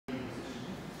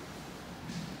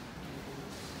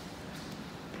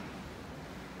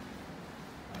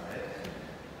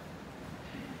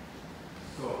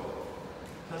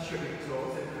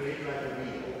close and create like a V.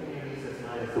 Open your knees as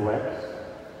nice as the webs.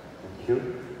 Thank you.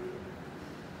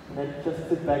 And then just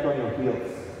sit back on your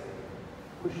heels.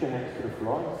 Push your hands to the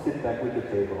floor and sit back with your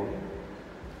tailbone.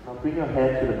 Now bring your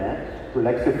head to the mat,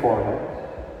 relax your forehead,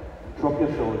 drop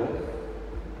your shoulders,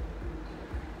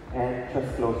 and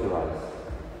just close your eyes.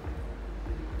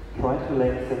 Try to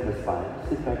lengthen the spine,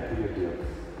 sit back to your heels.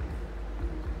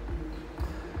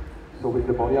 So with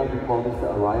the body art we call this the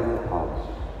arrival part.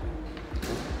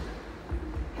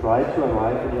 Try to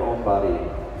arrive in your own body.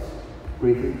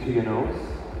 Breathe into your nose.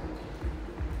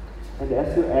 And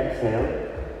as you exhale,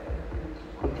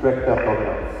 contract the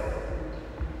abdominals.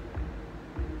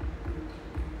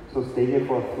 So stay here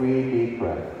for 3 deep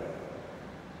breaths.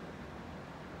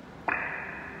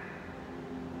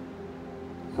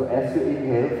 So as you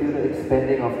inhale, feel the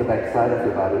expanding of the back side of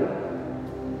your body.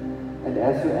 And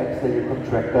as you exhale, you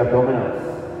contract the abdominals.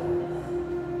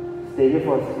 Stay here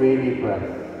for 3 deep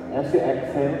breaths. As you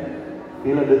exhale,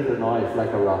 feel a little noise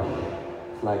like a rush.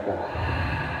 It's like a...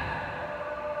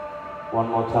 One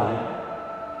more time.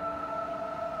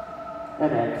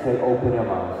 And exhale, open your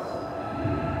mouth.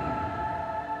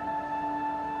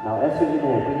 Now as you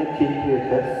inhale, bring your chin to your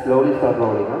chest, slowly start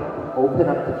rolling up. Open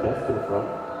up the chest to the front.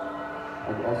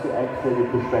 And as you exhale, you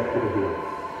push back to the heels.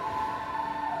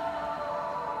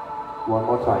 One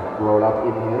more time. Roll up,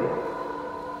 inhale.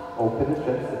 Open the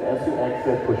chest, and as you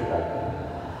exhale, push back.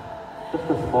 Just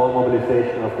a small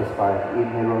mobilization of the spine.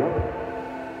 Inhale, roll up.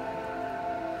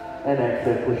 And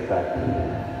exhale, push back.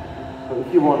 So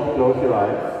if you want, close your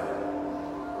eyes.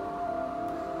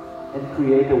 And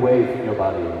create a wave in your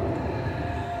body.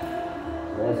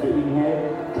 So as you inhale,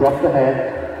 drop the head.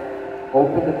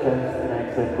 Open the chest and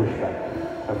exhale, push back.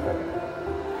 Perfect.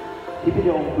 Keep in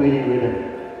your own breathing rhythm.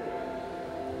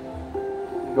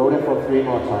 Go there for 3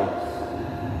 more times.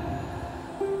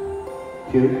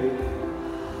 2.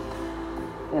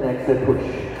 And exhale, push.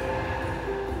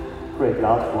 Great,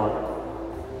 last one.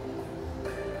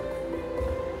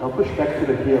 Now push back to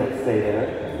the heels, stay there.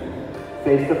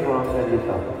 Face the front and lift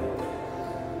up.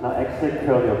 Now exhale,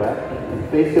 curl your back.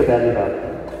 Face your belly button.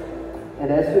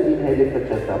 And as you inhale, lift the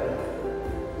chest up.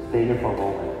 Stay here for a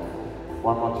moment.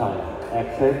 One more time.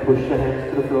 Exhale, push your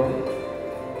hands to the floor.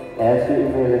 As you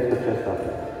inhale, lift the chest up.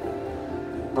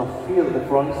 Now feel the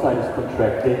front side is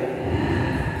contracting.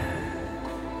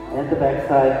 And the back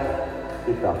side,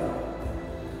 lift up.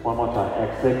 One more time.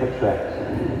 Exhale, contract.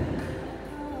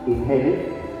 Inhale it.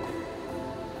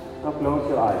 Now close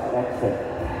your eyes. Exhale.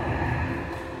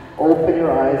 Open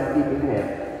your eyes, deep inhale.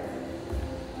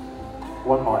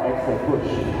 One more. Exhale, push.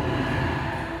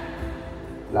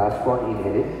 Last one,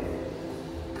 inhale it.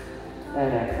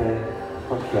 And exhale,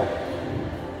 contract.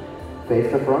 Face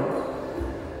the front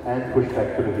and push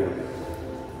back to the heels.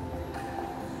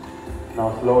 Now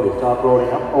slowly start rolling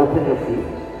up, open your feet.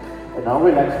 And now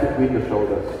relax between the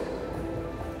shoulders.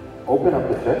 Open up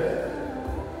the chest,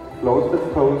 close the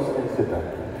toes and sit back.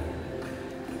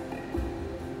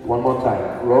 One more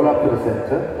time, roll up to the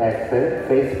center, exhale,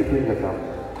 face between the thumbs.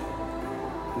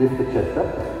 Lift the chest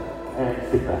up and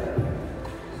sit back.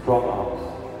 Strong arms.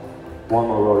 One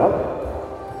more roll up.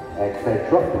 Exhale,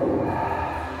 drop.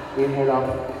 Inhale up.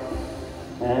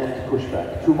 And push back.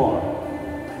 2 more.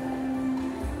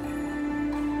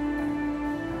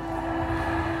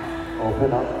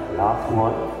 Open up. Last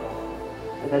one.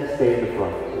 And then stay in the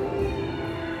front.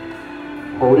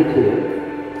 Hold it here.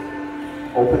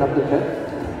 Open up the chest.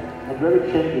 And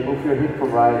very gently move your hip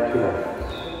from right to left.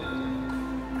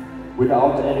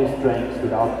 Without any strength,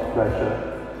 without pressure.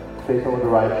 Face over the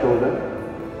right shoulder,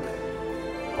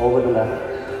 over the left.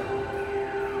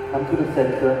 Come to the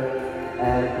center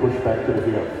and push back to the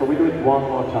heel. So we do it 1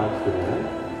 more time together.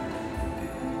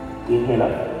 Inhale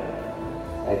up,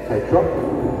 exhale, drop.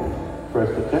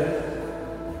 First the chest,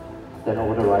 then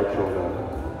over the right shoulder.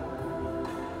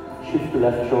 Shift the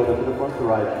left shoulder to the front, the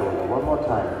right shoulder. 1 more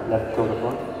time, left shoulder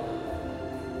front.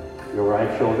 Your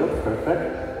right shoulder, perfect.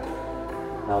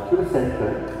 Now to the center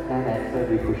and exhale,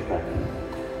 we push back.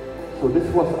 So this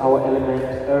was our element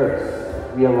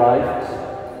Earth. We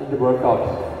arrived in the workout.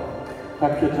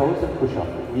 Tap your toes and push up,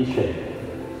 V-shape.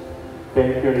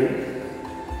 Bend your knees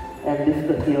and lift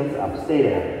the heels up, stay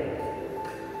there.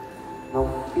 Now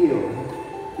feel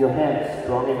your hands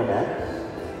strong in the mat.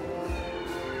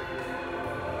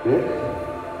 Good.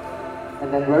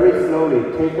 And then very slowly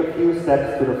take a few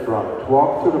steps to the front.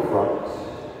 Walk to the front.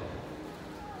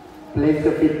 Place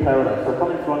your feet parallel. So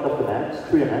come in front of the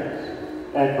mat, to your mat.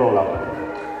 And roll up.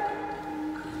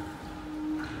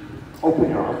 Open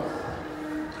your arms.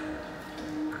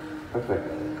 Perfect.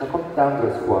 Now come down to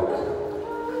a squat.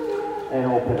 And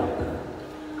open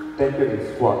up. Bend your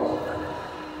knees, squat.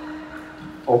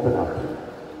 Open up.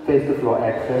 Face the floor,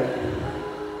 exhale.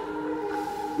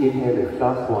 Inhale, lift.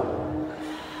 Last one.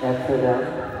 Exhale down.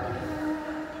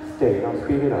 Stay. Now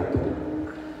speed it up.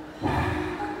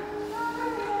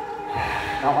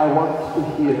 Now I want to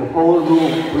hear the whole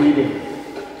room breathing.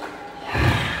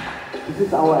 This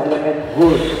is our element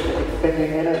wood,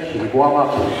 expending energy. Warm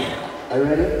up. Are you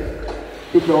ready?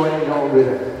 Keep going and go with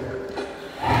it.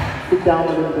 Sit down a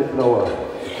little bit lower.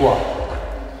 Squat.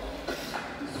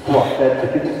 Squat. That's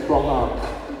it. Give me strong arms.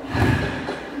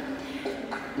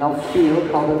 Now feel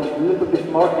how a little bit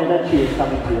more energy is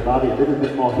coming to your body, a little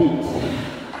bit more heat.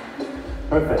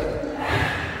 Perfect.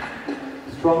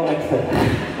 Strong exhale.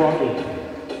 Strong in.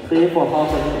 Stay for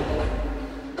half a minute.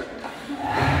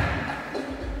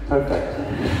 Perfect.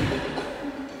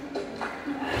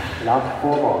 Last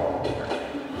 4 more.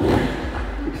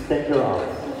 Extend your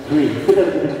arms. 3. Sit a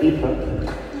little bit deeper.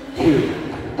 2.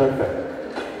 Perfect.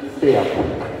 Stay up.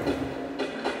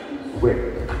 Swing.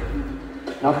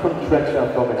 Now contract the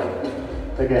abdominal.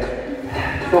 Again.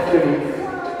 Soft your knees.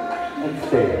 And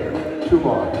stay. 2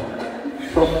 more.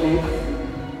 Soft knees.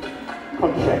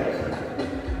 Contract.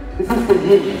 This is the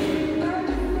yin.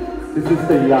 This is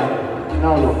the yang.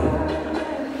 Now look.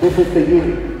 This is the yin.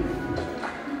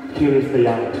 Here is the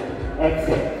yang.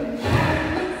 Exhale.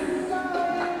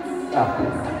 Up.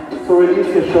 So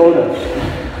release your shoulders.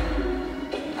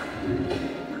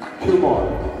 2 more.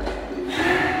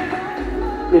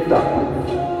 Lift up.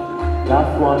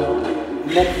 Last one.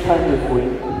 Next time you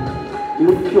swing,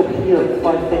 lift your heels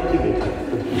 5 centimeters.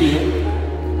 The heel.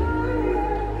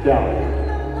 Down.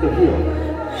 The heel.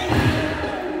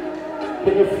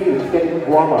 Can you feel it's getting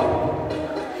warmer?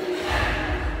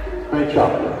 Great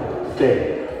job. Stay.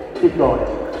 Keep going.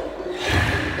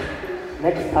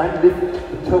 Next time, lift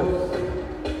the toes.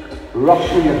 Rock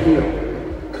to your heel.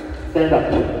 Stand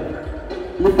up.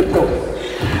 Lift the toes.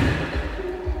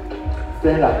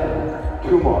 Stand up.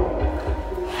 2 more.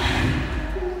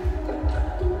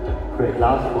 Great.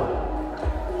 Last one.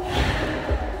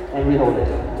 And we hold it.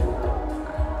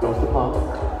 Close the palms.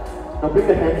 Now bring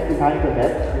the hands behind the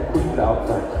head and push to the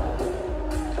outside.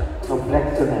 Now flex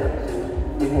the hands.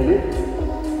 Inhale it.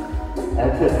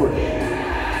 Exhale, push.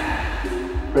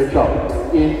 Great job.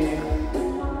 In.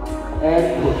 And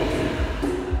push.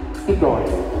 Keep going.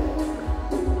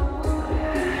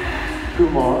 2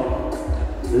 more.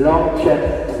 Long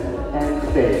chest and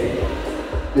stay.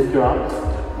 Lift your arms.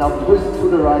 Now twist to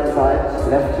the right side.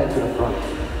 Left hand to the front.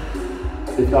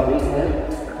 Lift up, inhale.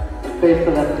 Face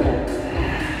the left hand.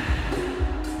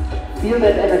 Feel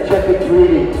that energetic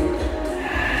breathing.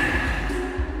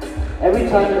 Every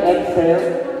time you exhale,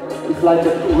 it's like a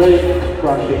wave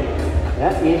crushing.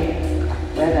 Yeah? In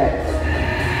and exhale.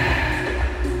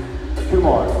 2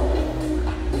 more.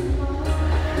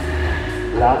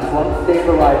 Last one, stay on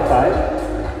the right side.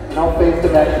 Now face the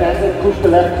back hand and push the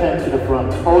left hand to the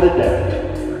front. Hold it there.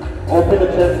 Open the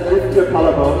chest, lift your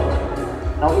collarbone.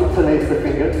 Now interlace the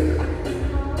fingers.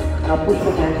 Now push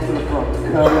the hands to the front.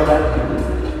 Curl your back.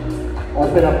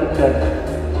 Open up the chest.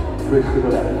 Twist to the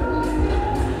left.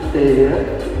 Stay here.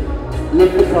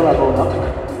 Lift the collarbone up.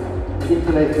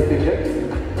 Interlace the fingers.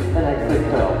 And exhale,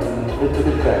 curl. Lift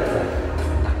the chest.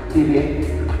 Deep in.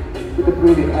 With the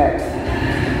breathing, exhale.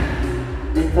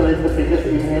 Interlace the fingers,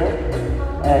 inhale.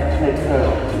 Exhale,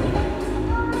 curl.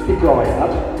 Keep going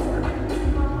up.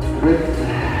 Twist.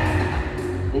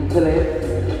 Interlace.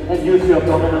 And use your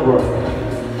abdominal work.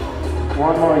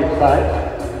 1 more each side.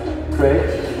 Great.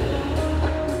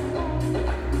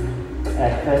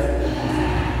 Exhale.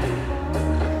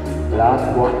 Last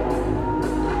one.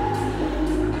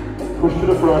 Push to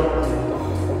the front.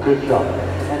 Good job.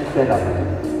 And stand up.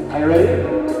 Are you ready?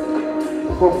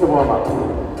 Close the warm up.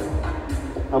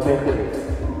 Now bend the knees.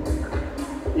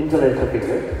 Interlace the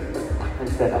fingers. And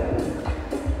stand up.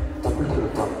 Now push to the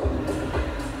front.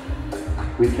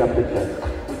 Reach up the chest.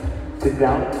 Sit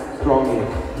down. Strong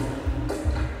knees.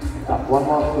 Up. 1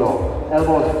 more slow.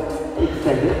 Elbows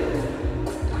extended.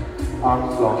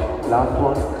 Arms long. Last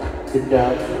one. Sit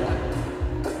down.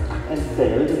 And stay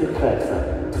a little bit faster.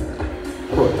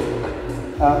 Push.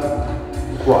 Up.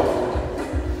 Squat.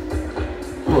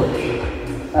 Push.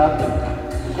 Up.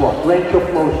 Squat. Range of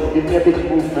motion. Give me a big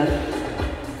movement.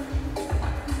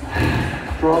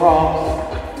 Strong arms.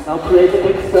 Now create a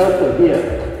big circle here.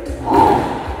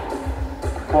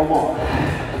 4 more.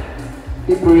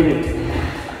 Keep breathing.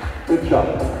 Good job.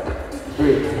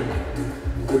 Breathe.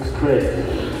 Look straight.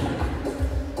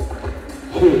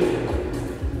 2.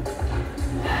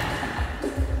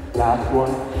 Last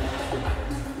one.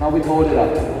 Now we hold it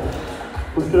up.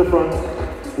 Push to the front.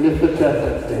 Lift the chest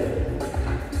and stay.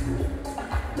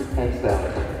 Hands down.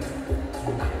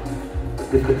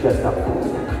 Lift the chest up.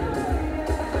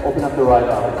 Open up the right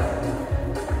arm.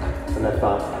 The left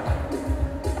arm.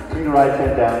 Bring the right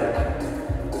hand down.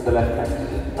 The left hand.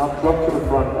 Now drop to the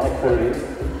front. Exhale, release.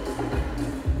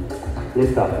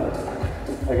 Lift up.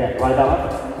 Again, right arm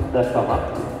up. Left arm up.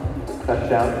 Touch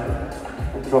down.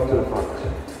 And drop to the front.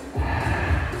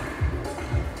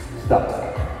 Stop.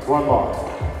 One more.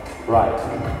 Right.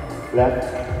 Left.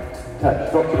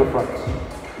 Touch. Drop to the front.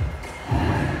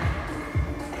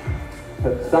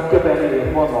 Suck your belly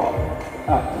in. One more.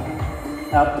 Up.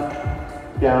 Up.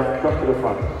 Down. Drop to the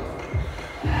front.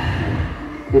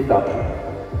 Lift up.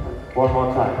 One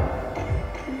more time.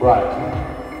 Right.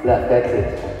 Left. That's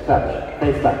it. Touch.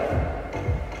 Face back.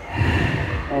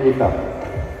 And lift up.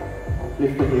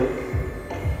 Lift the heels.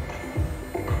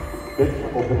 Good.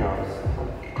 Open your arms.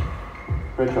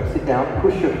 Great job. Sit down.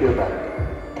 Push your heel back.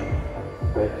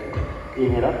 Great.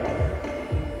 Inhale up.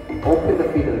 Open the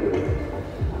feet a little bit.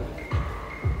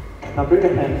 Now bring the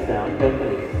hands down. Bend the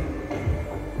knees.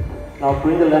 Now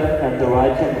bring the left hand, the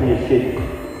right hand to your shin.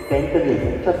 Bend the knees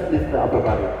and just lift the upper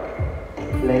body.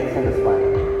 Lengthen the spine.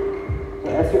 So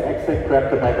as you exhale, grab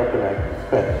the back of the leg.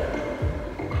 Stretch.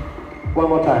 One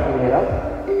more time. Inhale up.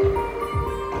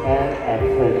 And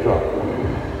exhale, drop.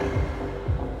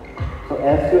 So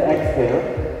as you exhale,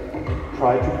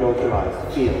 try to close your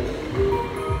eyes. Feel.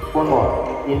 One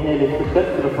more. Inhale, lift the chest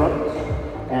to the front.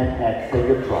 And exhale,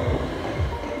 you drop.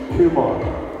 Two more.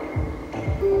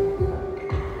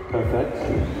 Perfect.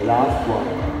 Last one.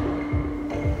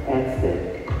 And stay.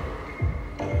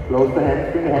 Close the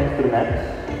hands, bring the hands to the mat.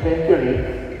 Bend your knees.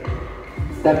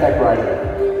 Step back right leg.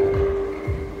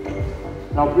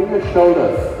 Now bring the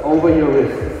shoulders over your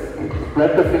wrists.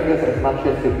 Spread the fingers as much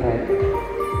as you can.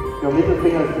 Your middle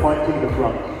finger is pointing the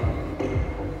front.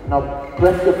 Now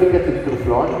press your fingertips to the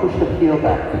floor and push the heel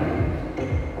back.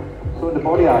 So in the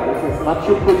body art, it's as much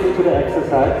you put into the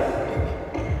exercise,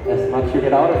 as much you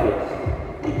get out of it.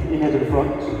 Inhale to the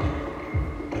front,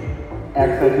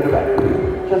 exhale to the back.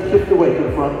 Just shift the weight to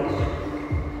the front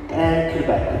and to the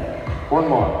back. One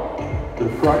more. To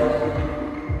the front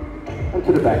and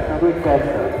to the back. Now do it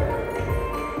faster.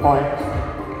 Point,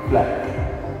 flat.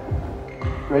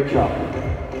 Great job.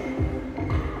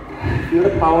 Feel the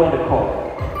power in the core.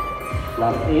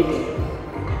 Last 8,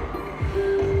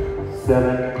 7,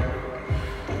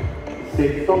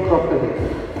 6, don't drop the hips,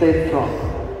 stay strong.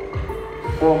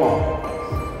 4 more.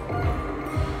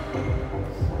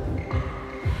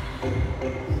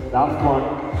 Last one.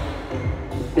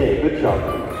 Stay, good job.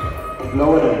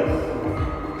 Lower the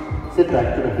knees. Sit back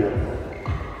to the heels.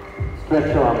 Stretch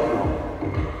your arms long.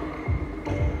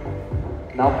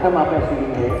 Now come up as you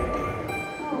inhale.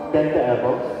 Bend the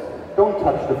elbows. Don't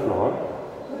touch the floor.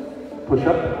 Push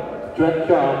up, stretch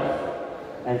your arms,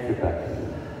 and sit back.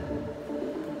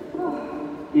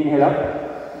 Inhale up,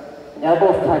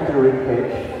 elbows tight to the rib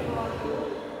cage.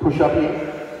 Push up in,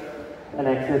 and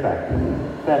exhale back.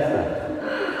 Faster.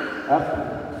 Up,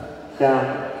 down,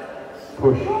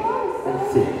 push, and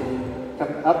sit.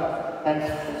 Come up and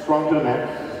strong to the mat.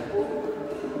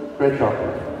 Great job.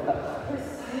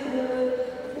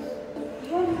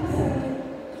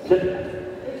 Sit.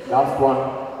 Last one.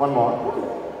 One more.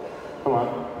 Come on.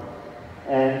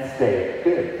 And stay.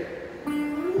 Good.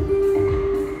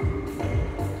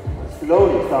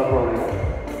 Slowly start rolling.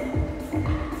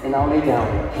 And now lay down.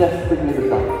 Just between the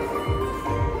thumbs.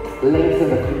 Lengthen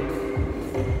the feet.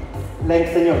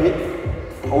 Lengthen your hips.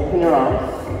 Open your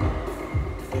arms.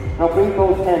 Now bring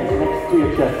both hands next to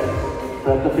your chest.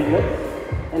 Spread the fingers.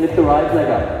 And lift the right leg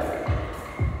up.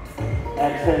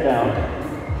 Exhale down.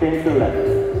 Change to the left.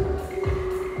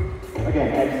 Again,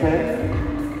 exhale.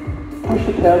 Push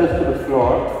the pelvis to the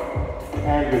floor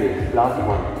and release. Last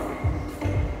one.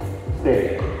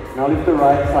 Stay. Now lift the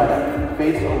right side up.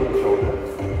 Face over the shoulder.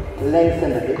 Lengthen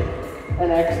the hip.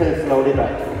 And exhale slowly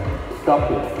back. Stop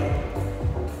here.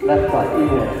 Left side.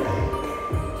 Inhale.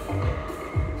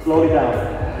 Slowly down.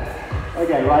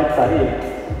 Again, right side in.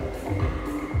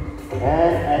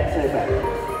 And exhale back.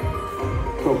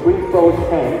 So bring both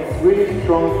hands really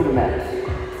strong to the mat.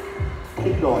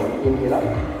 Keep going. Inhale up.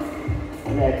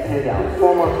 And exhale down.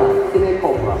 4 more times. Sine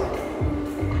cobra.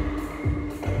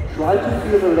 Try to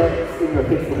feel the legs in your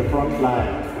hips in the front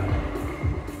line.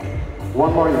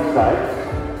 1 more each side.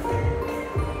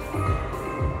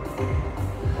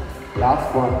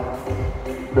 Last one.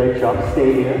 Great job.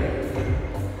 Stay here.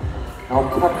 Now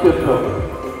tuck your toes.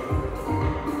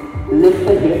 Lift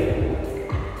the hip.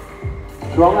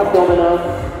 Strong abdominals.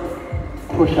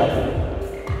 Push up.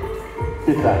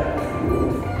 Sit back.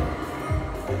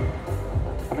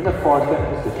 I'm in a forward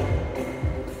position.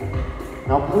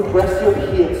 Now press your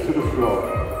heels to the floor.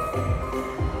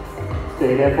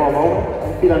 Stay there for a moment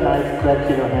and feel a nice stretch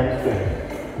in your hamstring.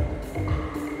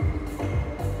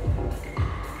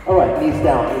 Alright, knees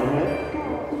down, inhale.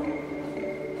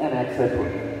 And exhale,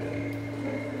 push.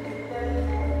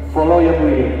 Follow your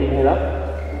breathing, inhale up.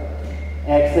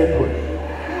 Exhale, push.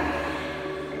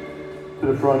 To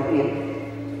the front, in.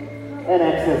 And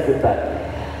exhale, sit back.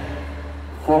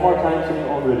 4 more times in your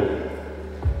own rhythm.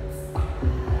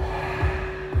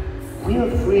 Feel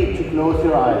free to close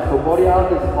your eyes. So body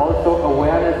art is also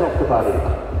awareness of the body.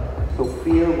 So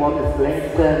feel what is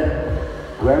lengthened,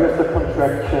 where is the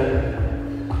contraction,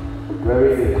 where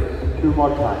it is. 2 more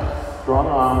times. Strong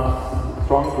arms,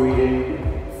 strong breathing.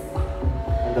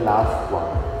 And the last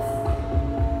one.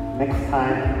 Next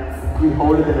time, we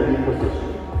hold it in a V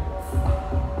position.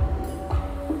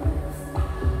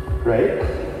 Great.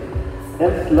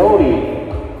 Then slowly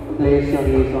place your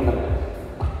knees on the mat.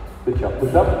 Good job.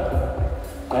 Push up.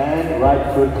 And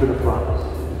right foot to the front.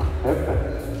 Perfect.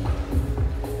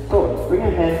 So, bring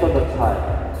your hands on the thigh.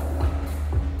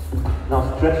 Now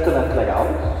stretch the left leg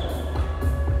out.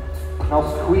 Now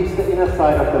squeeze the inner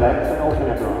side of the legs and open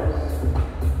your arms.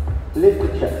 Lift the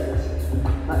chest.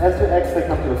 Now as you exhale,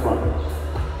 come to the front.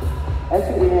 As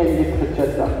you inhale, lift the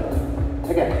chest up.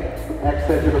 Again,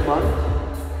 exhale to the front.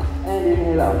 And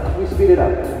inhale out. We speed it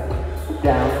up.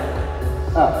 Down,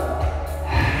 up.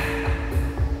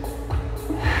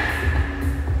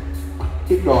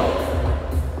 Keep going.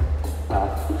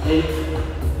 Last 8,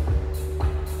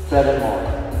 7 more.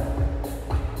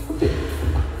 6.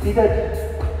 See that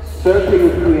circle you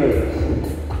create.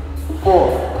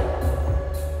 4,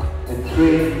 and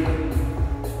 3,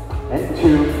 and 2,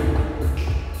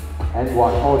 and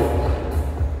 1. Hold it.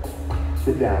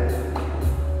 Sit down.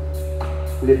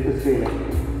 Lift the ceiling.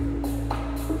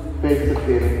 Face the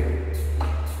ceiling.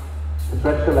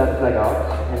 Stretch the left leg out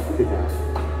and sit down.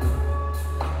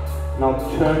 Now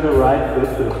turn the right foot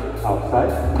to the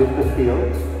outside. Lift the heel.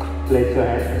 Place your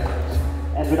hands.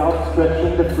 And without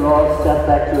stretching the floor, step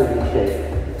back to a V shape.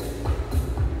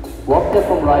 Walk there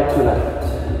from right to left.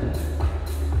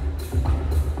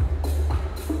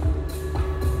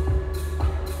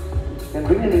 And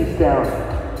bring your knees down.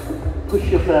 Push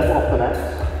yourself off the mat.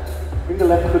 Bring the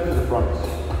left foot to the front.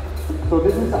 So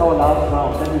this is our last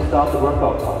round, then we start the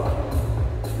workout part.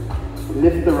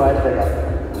 Lift the right leg up.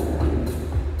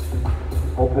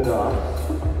 Open the arms.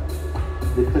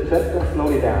 Lift the chest and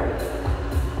slowly down.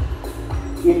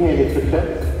 Inhale, lift the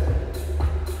chest.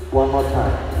 1 more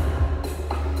time.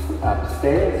 Up,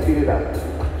 stay and speed it up.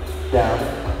 Down,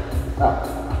 up.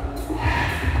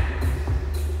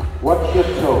 Watch your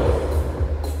toes.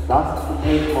 Last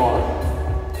 8 more.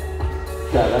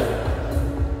 7,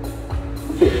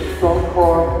 6, strong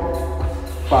core,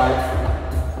 5,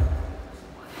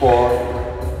 4,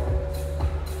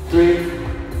 3,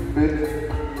 good,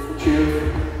 2,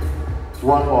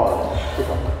 1 more.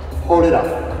 Hold it up.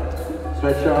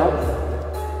 Stretch your arms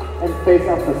and face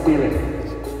up the ceiling.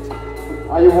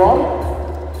 Are you warm?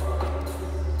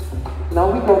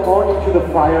 Now we go more into the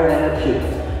fire energy.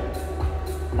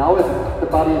 Now the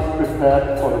body is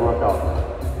prepared for the workout.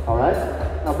 Alright?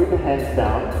 Now bring the hands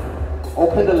down.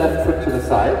 Open the left foot to the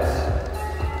sides.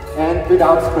 And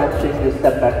without stretching, you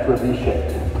step back to a V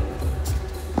shape.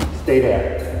 Stay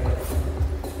there.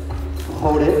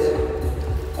 Hold it.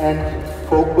 And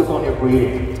focus on your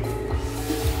breathing.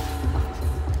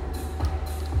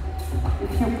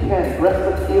 If you can, press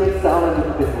the heels down a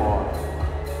little bit more.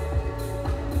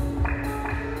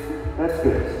 That's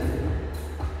good.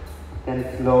 Then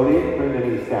slowly bring the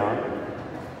knees down.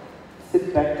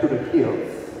 Sit back to the heels.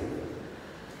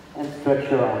 And stretch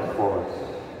your arms forward.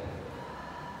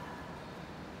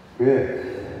 Good.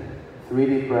 3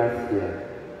 deep breaths here.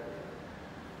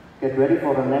 Get ready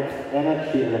for the next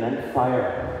energy element,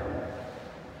 fire.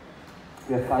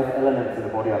 We have 5 elements in the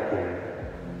body art training.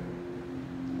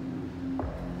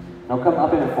 Now come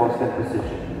up in a 4-step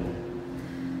position.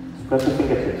 Spread the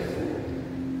fingertips.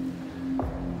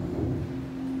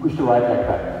 Push the right leg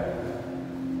back.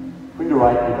 Bring the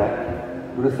right knee back.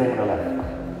 Do the same on the left.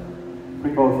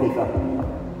 Bring both knees up.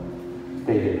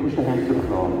 Stay here. Push the hands to the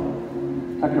floor.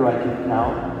 Tuck your right knee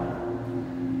down.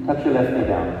 Touch your left knee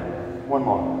down. 1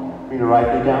 more. Bring the right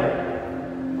knee down.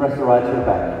 Press the right to the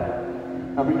back.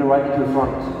 Now bring the right knee to the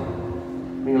front.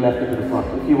 Bring the left knee to the front.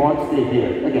 If you want, stay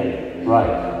here. Again.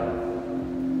 Right.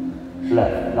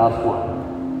 Left. Last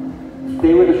one.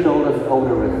 Stay with the shoulders over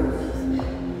the wrists.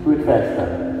 Do it faster.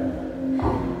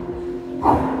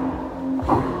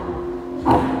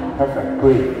 Perfect.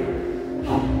 Breathe.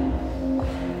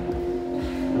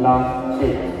 Last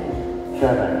 8,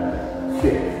 7,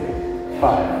 6,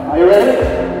 5. Are you ready?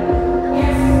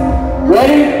 Yes.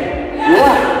 Ready?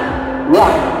 1.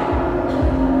 Run.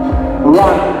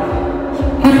 Run.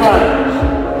 Keep running.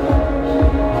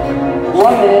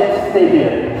 1 minute, stay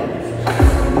here.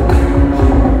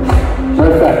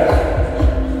 Perfect.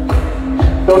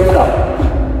 Don't stop.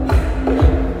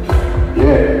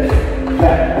 Good.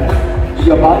 Yeah.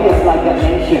 Your body is like an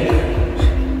engine.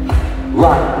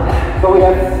 Run. So we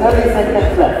have 30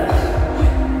 seconds left.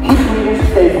 Keep breathing,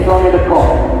 stay strong in the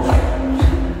core.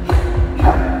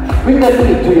 Bring that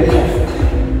knee to your chest.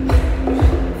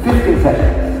 15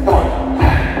 seconds. Come on.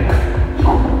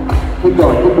 Keep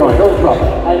going, don't drop.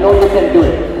 I know you can do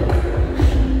it.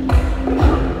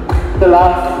 The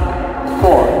last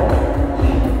 4,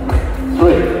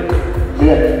 3,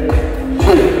 good,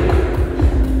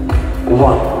 2,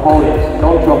 1. Hold it.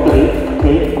 Don't drop the knee.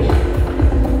 Okay.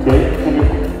 Okay. Can you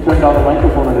turn down the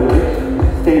microphone a little bit?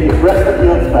 Stay here. Press the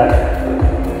heels back.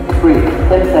 3, 10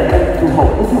 seconds to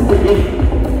hold. This is the knee.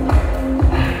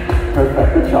 Perfect.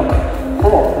 Good job. 4,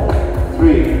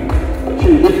 3,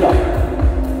 2. Good job.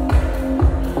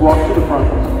 Walk to the front.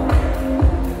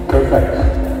 Perfect.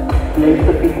 Place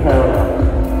the feet parallel.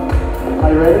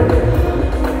 Are you ready?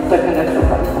 Second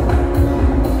exercise.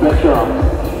 Stretch your arms.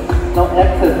 Now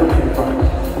exhale, push in front.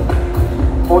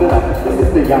 Hold it up. This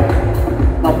is the yang.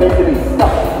 Now bend the knees.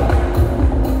 Stop.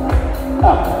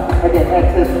 Up. Again,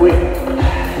 exhale, swing.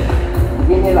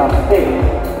 Inhale up. Stay.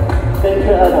 Bend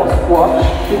your elbows. Squat.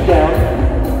 Sit down.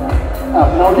 Up.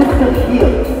 Now lift the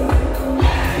heels.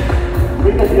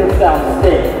 Bring the heels down.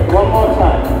 Stay. One more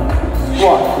time.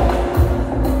 Squat.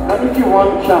 Now if you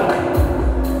want, jump.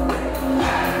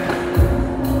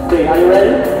 Stay. Are you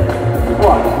ready?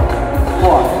 Squat.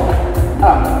 Squat.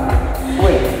 Up.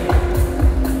 Swing.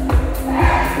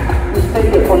 You stay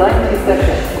here for 90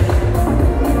 seconds.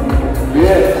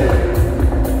 Good.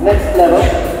 Next level.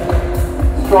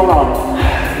 Strong arms.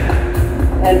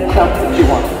 And jump if you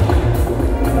want.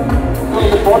 So in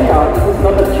the body art, this is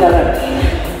not a challenge.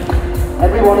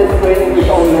 Everyone is training his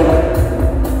own level.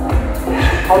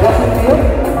 How does it feel?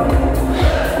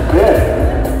 Good.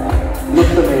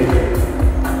 Looks amazing.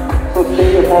 So stay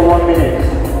here for 1 minute.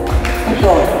 Keep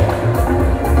going.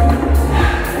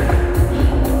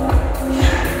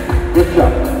 Good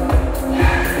job.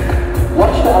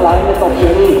 Watch the alignment of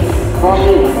your knees. Front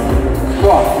knees.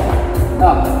 Squat.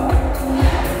 Up.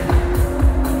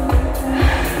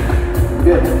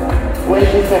 Good. 20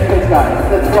 seconds, guys.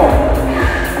 Let's go.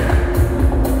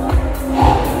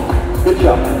 Good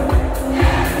job.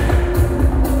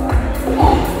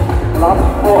 Last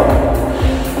 4.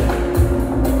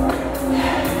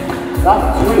 Last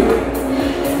 3.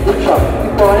 Good job.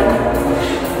 Keep going.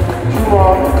 2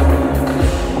 more.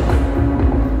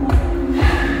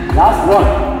 Last 1.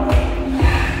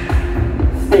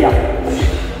 Stay up.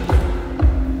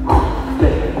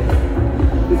 Stay.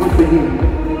 This is the knee.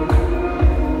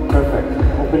 Perfect.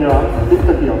 Open your arms. Lift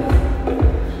the heels.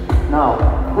 Now,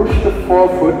 push the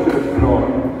forefoot to the floor.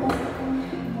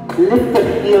 Lift the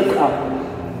heels up.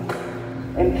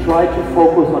 And try to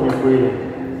focus on your breathing.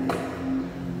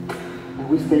 And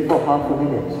we stay for half a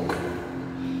minute.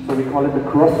 So we call it the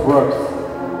crossworks.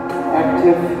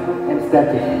 Active and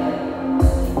static.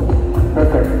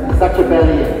 Perfect. Suck your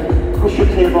belly in. Push your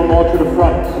tailbone more to the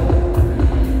front.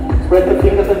 Spread the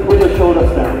fingers and pull your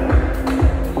shoulders down.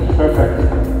 Perfect.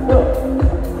 Good.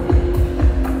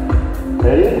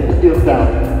 Ready? Heels down.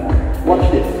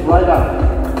 Watch this. Right arm.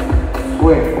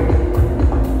 Swing.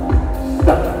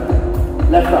 Stop.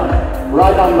 Left arm.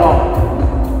 Right arm long.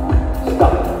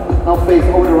 Stop. Now face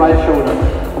over the right shoulder.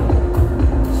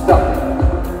 Stop.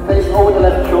 Face over the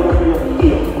left shoulder to your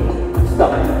heel.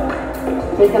 Stop.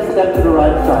 Take a step to the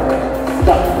right side.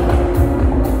 Stop.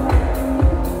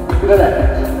 To the left.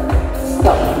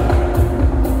 Stop.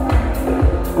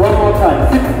 One more time.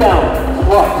 Sit down.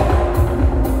 Squat.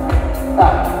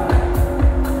 Up.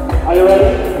 Are you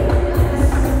ready?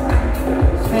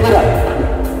 Speed it up.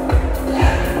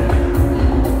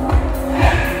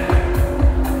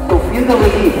 So feel the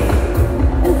release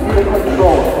and feel the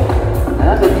control.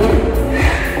 And the yin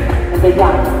and the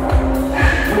yang.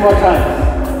 2 more times.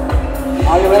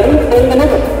 Are you ready? Stay in the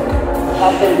middle.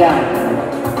 Up and down.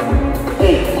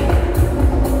 8,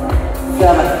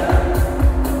 7,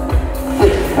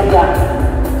 6, come down.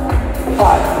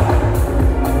 5,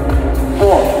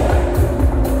 4,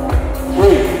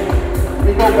 3.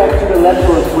 We go back to the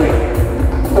lateral swing.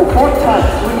 So 4 times,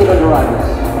 swing it on the right.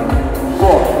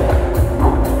 4,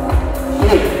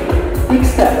 3, big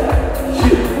step,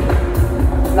 2.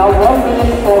 Now 1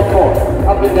 minute for 4,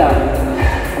 up and down.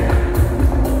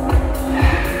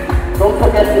 Don't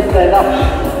forget to stand up.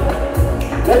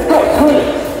 Let's go, swing.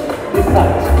 This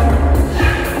side.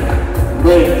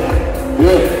 Great,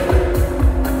 good.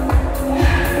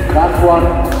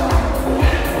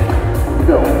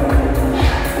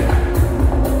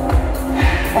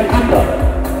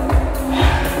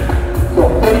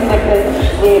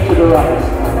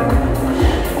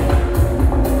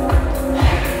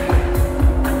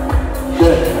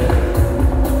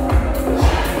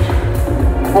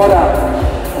 more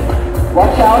down.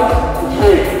 Watch out.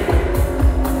 3,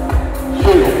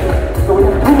 2. So we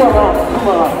have 2 more rounds. Here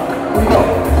we go.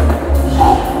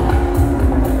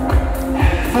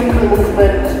 Simple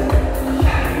movement.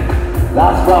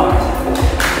 Last round.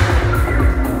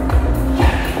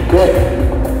 Good.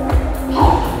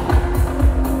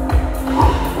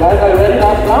 Guys, are you ready?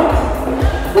 Last round?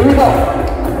 Here we go.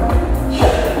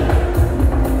 Check.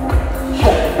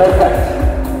 Check. Perfect.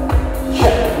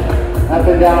 Check. Up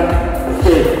and down.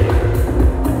 Stay.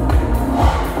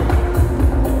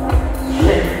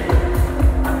 3,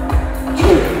 2,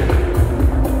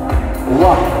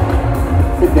 1.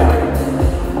 Sit down.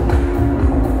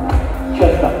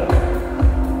 Chest up.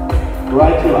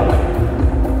 Right heel up.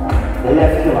 The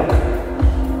left heel up.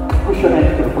 Push your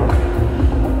hands to the front.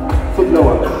 Sit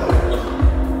lower.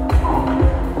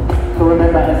 So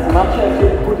remember, as much as you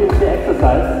put into the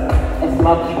exercise, as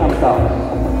much comes out.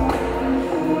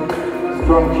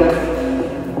 Strong chest.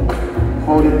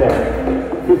 Hold it there.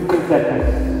 15 seconds.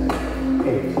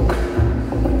 8,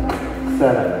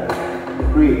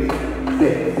 7. Breathe.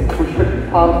 6. Push your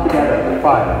palms together.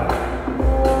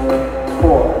 5,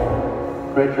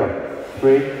 4. Great job.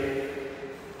 3,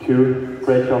 2.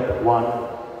 Great job. 1.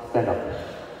 Stand up.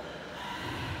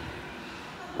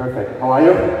 Perfect. How are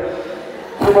you?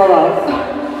 2 more rounds.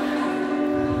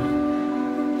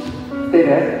 Stay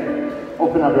there.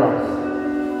 Open up your arms.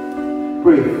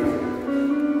 Breathe.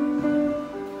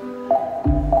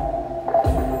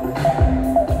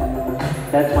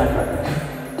 That's my turn.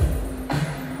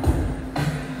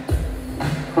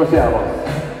 Cross your elbows.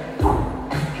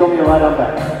 Show me your right arm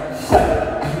back. Set.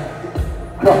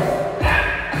 Cross.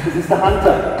 This is the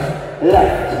hunter.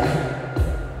 Left.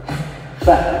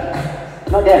 Back.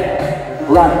 Not again.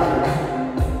 Right.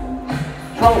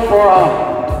 Strong forearm.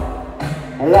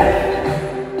 Left.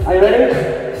 Are you ready?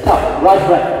 Stop. Right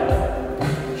leg.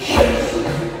 Shift.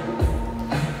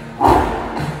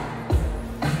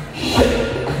 Shift.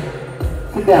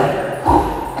 Sit down.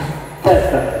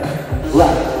 Faster.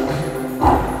 Right.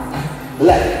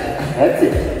 Left. That's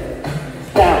it.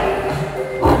 Down.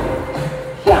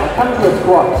 Down. Come to a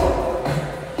squat.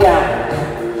 Down.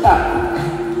 Up.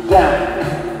 Down.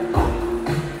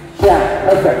 Down.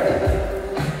 Perfect.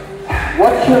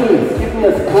 Watch your knees. Give me a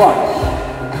squat.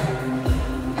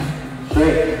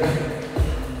 Great.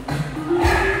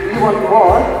 You want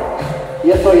more?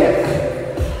 Yes or yes?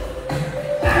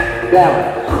 Down.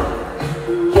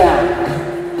 Down.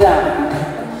 Down.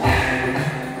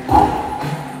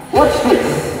 Watch this.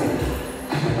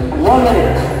 1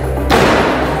 minute.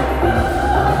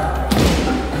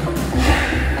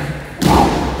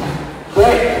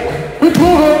 Great. Keep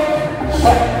moving.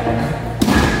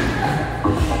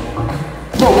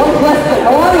 So one question.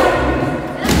 How are you?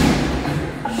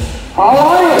 How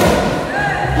are you?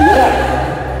 Yeah.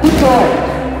 Keep going.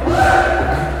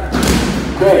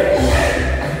 Great.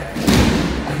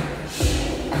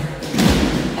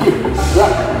 Keep.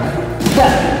 Right.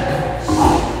 Step.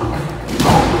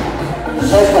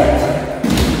 Perfect.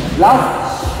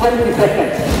 Last 20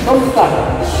 seconds. Don't stop.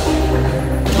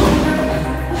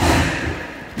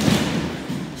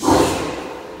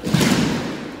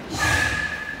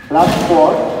 Last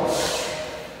 4.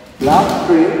 Last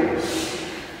 3.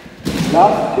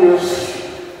 Last 2.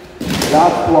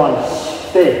 Last 1.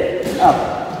 Stay. Up.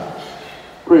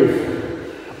 Breathe.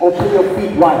 Open your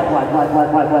feet wide.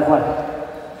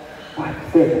 Wide.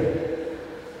 Stay.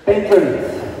 Bend your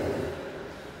knees.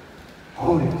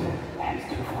 Hold it. Hands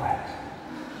to the forehead.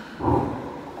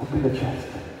 Open the chest.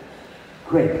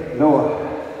 Great. Lower.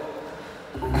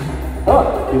 Oh,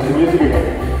 here's the music again.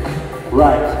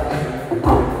 Right.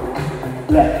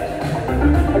 Left.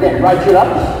 Again, right heel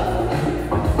up.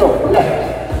 So, left.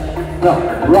 No,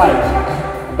 right.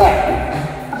 Back.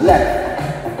 Left.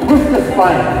 Twist the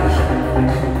spine.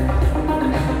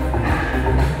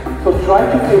 So try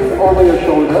to face over your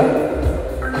shoulder.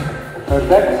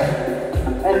 Perfect.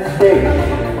 And stay.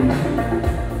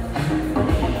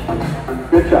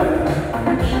 Good job.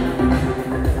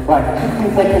 Right,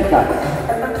 15 seconds, guys.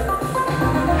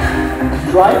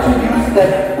 Try to use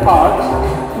that part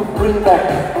to bring back,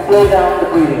 slow down the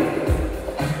breathing.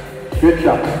 Good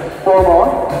job. 4 more.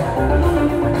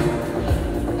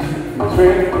 3,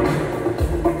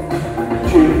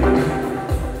 2,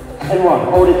 and 1.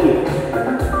 Hold it here.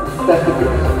 Step the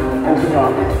feet. Open your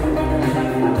arms.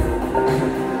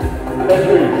 Bend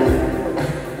your knees.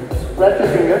 Spread your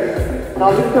fingers. Now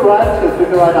lift the right fist with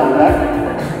the right arm back.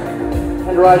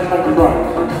 And right hand to front.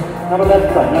 Now the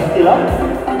left side. Left heel up.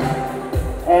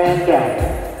 And down.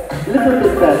 Little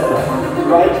bit faster.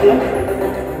 Right here.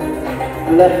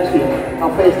 Left here. Now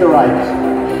face the right.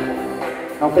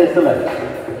 Now face the left.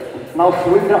 Now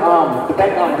swing the arm, the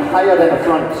back arm higher than the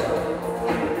front.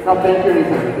 Now bend your knees a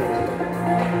little bit.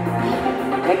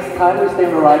 Next time we stay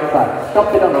on the right side.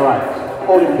 Stop it on the right.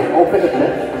 Hold it here. Open the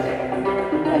chest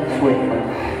and swing.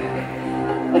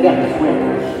 Again, swing.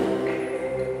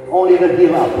 Only the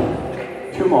heel up.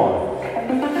 2 more.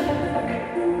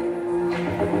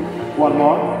 1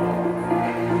 more.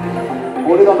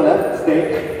 Hold it on the left.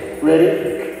 Stay.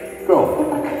 Ready. Go.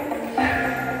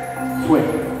 Swing.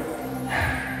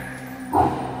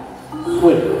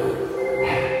 Swing.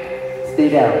 Stay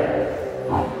down.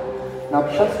 Now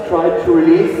just try to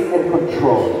release and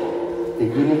control the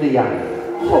yin and the yang.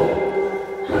 Hold.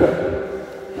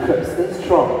 Stay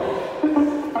strong.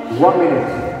 1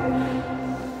 minute.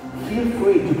 Feel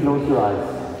free to close your eyes.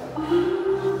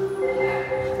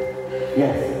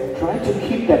 Yes, try to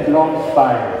keep that long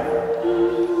spine.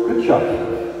 Good job.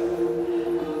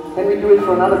 Can we do it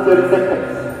for another 30 seconds?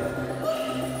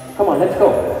 Come on, let's go.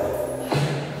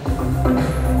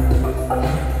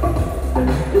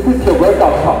 This is your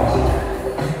workout part.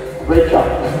 Great job.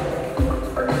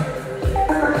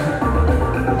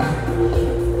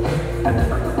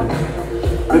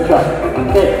 Good job.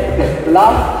 Okay. The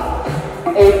last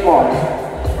 8 more.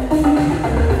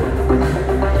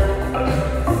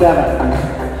 7,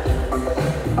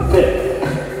 6,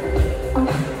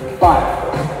 5,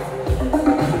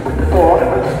 4,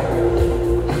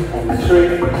 and 3,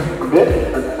 good,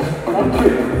 and 2.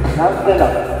 Now stand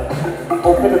up.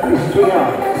 Open the feet, swing your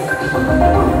arms.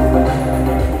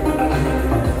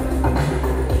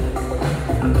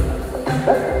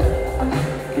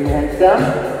 Bring your hands down.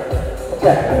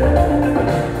 Tap.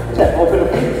 Tap. Open the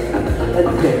feet and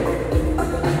stay.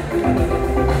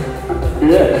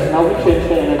 Good. Now we change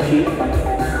the energy.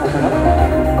 Open up.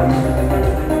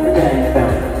 Bring your hands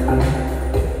down.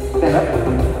 Stand up.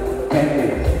 And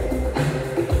release.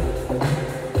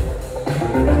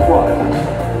 Squat.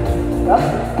 Up.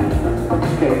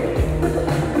 Okay.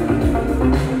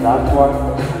 Last one.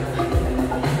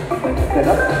 Stand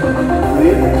up.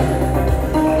 Release.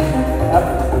 Up.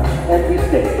 And we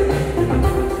stay.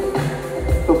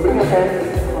 So bring your hands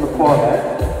on the forehead.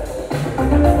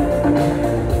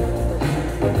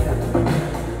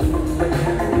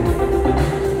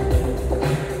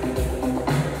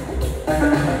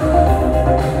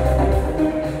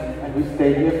 And we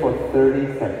stay here for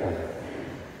 30 seconds.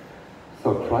 So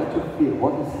try to feel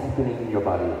what is happening in your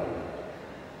body.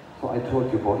 So I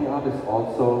told you, body art is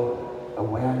also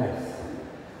awareness.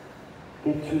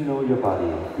 Get to know your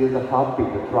body. Feel the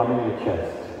heartbeat, the drum in your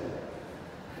chest.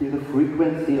 Feel the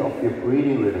frequency of your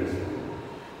breathing rhythm.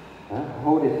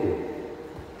 Hold it here.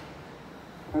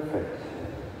 Perfect.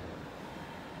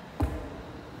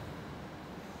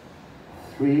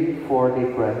 3, 4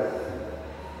 deep breaths.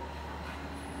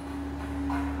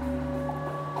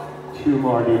 2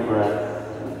 more deep breaths.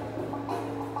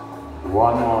 1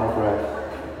 more breath.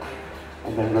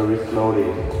 And then very slowly,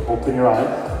 open your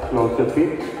eyes, close your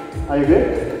feet. Are you good?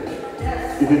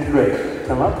 Yes. You did great.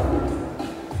 Come up.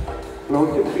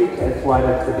 Close your feet as wide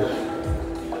as the hip.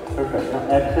 Perfect. Now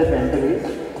exhale, bend the knees,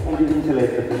 and you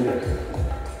interlace the fingers.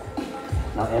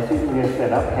 Now as you inhale,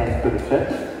 stand up, hands to the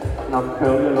chest. Now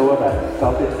curl your lower back.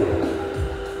 Stop it here.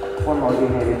 1 more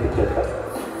inhale, lift the chest up.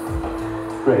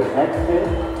 Great. Exhale,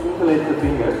 interlace the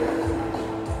fingers.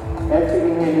 As you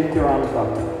inhale, lift your arms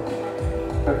up.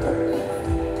 Perfect.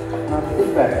 Now sit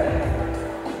back.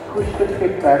 Push the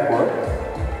hip backwards.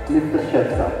 Lift the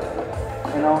chest up.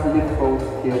 And now lift both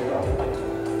heels up.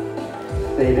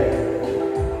 Stay there.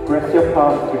 Press your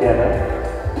palms together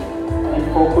and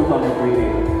focus on your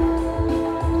breathing.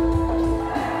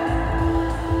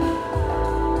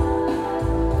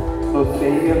 So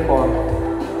stay here for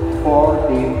 4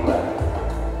 deep breaths.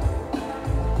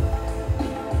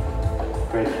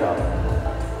 Great job.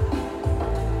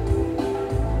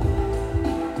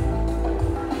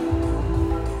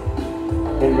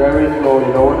 Then very slowly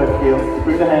lower the heels,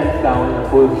 bring the hands down in a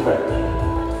full stretch.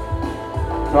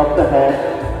 Drop the head,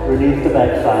 release the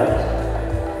backside.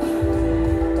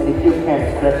 And if you can,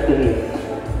 stretch the knees.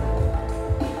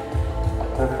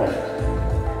 Perfect.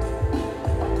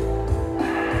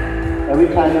 Every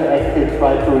time you exhale,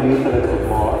 try to release a little bit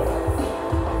more.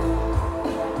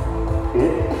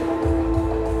 Good.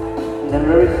 And then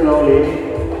very slowly,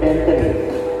 bend the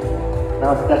knees.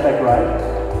 Now step back right,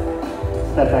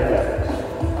 step back left.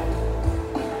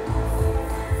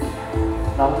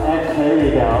 Now exhale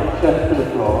down, chest to the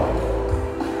floor.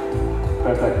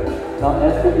 Perfect. Now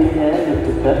as you inhale, lift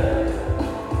the chest.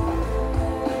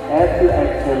 As you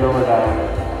exhale, lower down.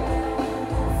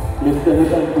 Lift the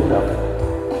hip and push up.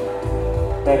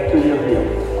 Back to your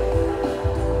heels.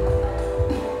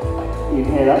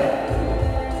 Inhale up.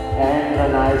 And a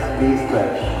nice V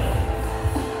stretch.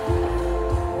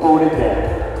 Hold it there.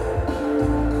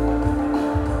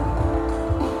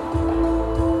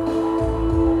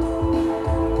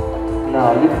 Now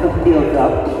lift the heels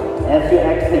up. As you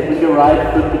exhale, bring your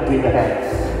right foot between the hands.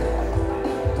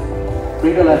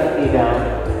 Bring the left knee down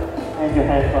and your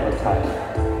hands on the thigh.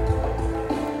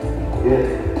 Good.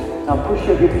 Now push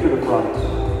your hip to the front.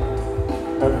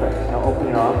 Perfect. Now open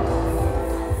your arms.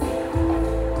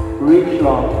 Reach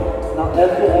long. Now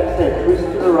as you exhale, twist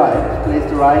to the right. Place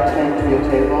the right hand to your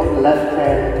tailbone, the left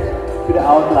hand to the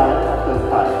outline of the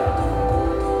thigh.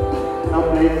 Now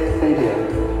please stay here.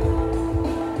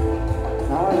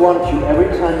 Now I want you, every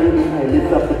time you inhale,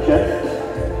 lift up the chest.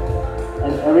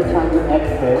 And every time you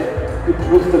exhale, you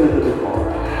twist a little bit more.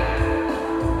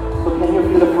 So can you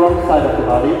feel the front side of the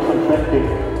body contracting?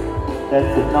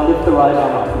 That's it. Now lift the right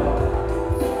arm up.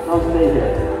 Now stay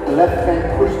here. The left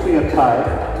hand push to your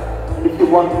thigh. If you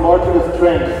want more to the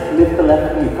strength, lift the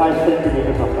left knee 5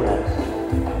 centimeters off the mat.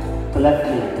 The left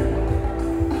knee,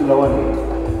 the lower knee.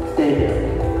 Stay here.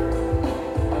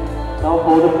 Now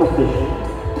hold a position.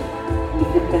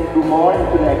 If you can do more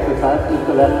into the exercise, lift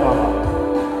the left arm up.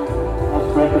 Now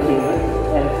spread the fingers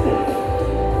and stay.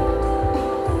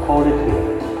 Hold it here.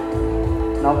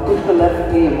 Now push the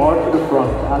left knee more to the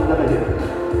front, under the hip.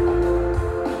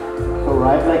 So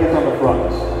right leg is on the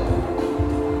front.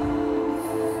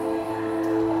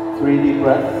 3 deep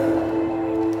breaths.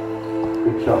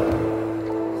 Good job.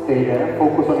 Stay there.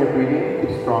 Focus on your breathing.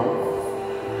 Keep strong.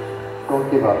 Don't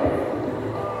give up.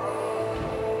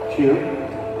 2.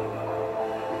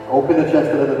 Open the chest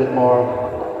a little bit more.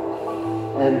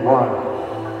 And 1.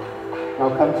 Now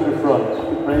come to the front.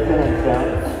 Raise your hands down.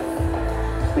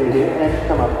 Stay here and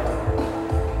come up.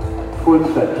 Full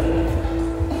stretch.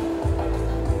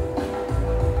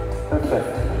 Perfect.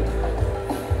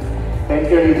 Bend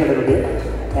your knees a little bit.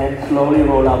 And slowly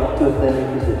roll up to a standing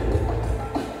position.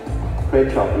 Great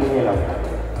job. Inhale up.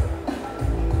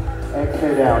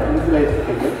 Exhale down. Interlace the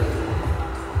fingers.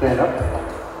 Stand up.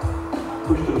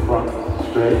 Push to the front.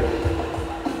 Straight.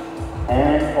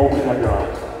 And open up your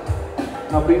arms.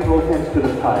 Now bring both hands to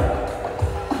the thigh.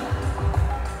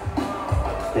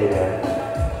 Stay there.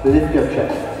 Lift your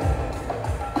chest.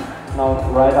 Now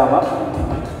right arm up.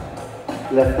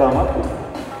 Left arm up.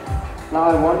 Now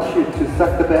I want you to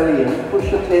suck the belly in, push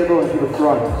your tailbone to the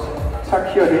front,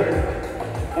 tuck your hip,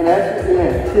 and as you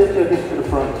inhale, tilt your hip to the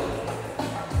front.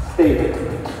 Stay here.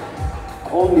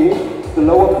 Only the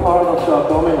lower part of the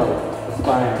abdominal, the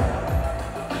spine.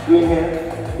 Inhale,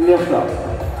 lift up.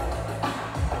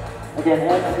 Again,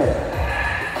 exhale.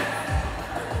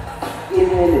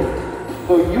 Inhale in.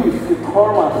 So use the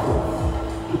core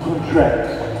muscles to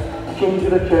contract. Chin to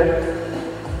the chest,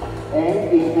 and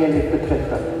inhale, lift the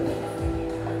chest up.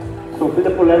 So feel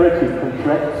the polarity,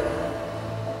 contract,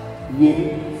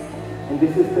 yin, and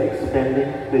this is the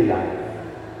expanding the yang.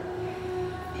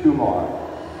 2 more.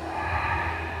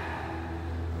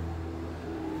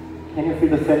 Can you feel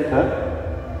the center?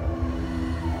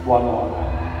 1 more.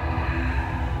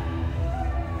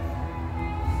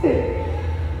 Stay.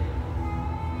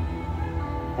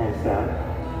 Hands down.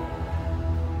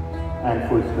 And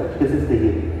full stretch. This is the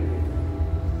yin.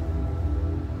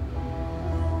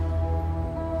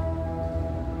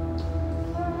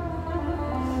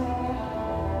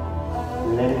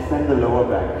 Lengthen the lower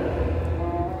back.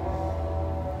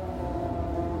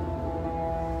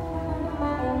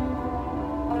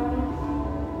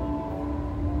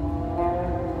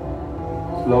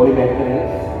 Slowly bend the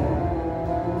knees.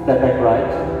 Step back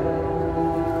right.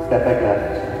 Step back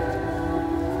left.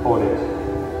 Hold it.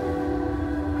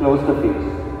 Close the feet.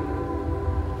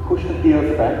 Push the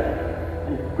heels back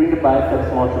and bring the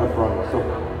biceps more to the front. So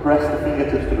press the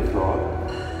fingertips to the floor.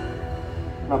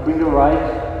 Now bring the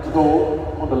right toe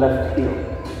on the left heel.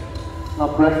 Now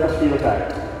press the heel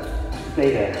back.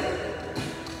 Stay there.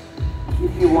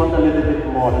 If you want a little bit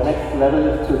more, the next level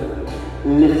is to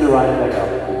lift the right leg up.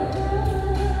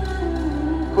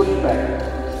 Push back.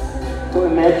 So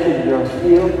imagine your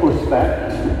heel push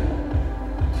back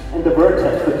and the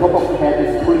vertex, the top of the head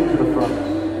is pulling to the front.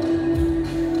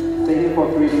 Stay here for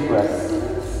 3 deep breaths.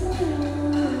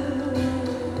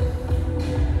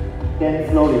 Then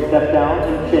slowly step down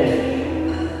and change.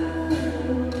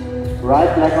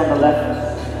 Right leg on the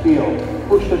left heel.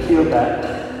 Push the heel back.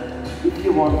 If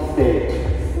you want, stay.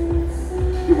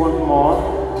 If you want more,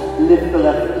 lift the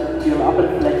left heel up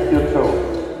and flex your toes.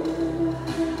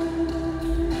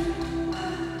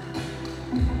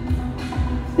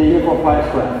 Stay here for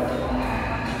 5 breaths.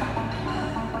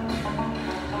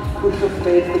 Push the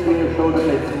space between your shoulder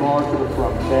blades more to the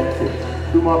front. That's it.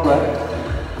 2 more breaths.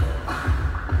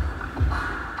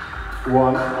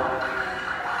 1.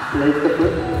 Place the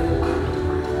foot.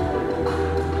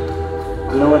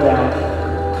 Lower down.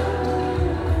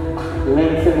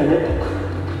 Lengthen the hip.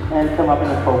 And come up in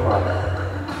a cobra.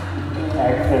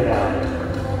 Exhale down.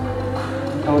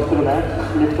 Toes to the mat.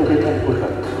 Lift the hip and push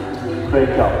up. Great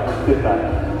job. Sit back.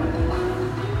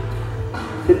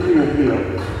 Sit to your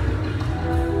heels.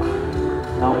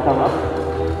 Now come up.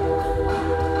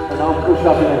 And now push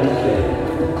up in a V shape.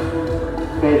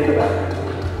 Face the back.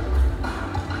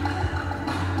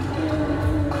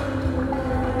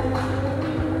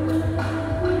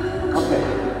 Okay.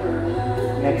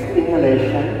 Next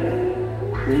inhalation.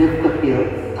 Lift the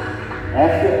heels.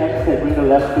 As you exhale, bring the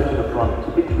left foot to the front, to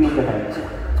between the hands.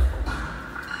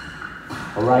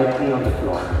 Right knee on the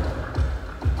floor.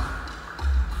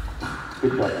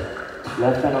 Good job.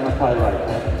 Left hand on the thigh, right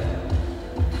hand.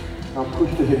 Now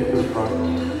push the hip to the front.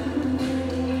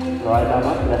 Right arm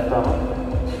up, left arm up.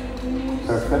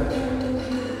 Perfect.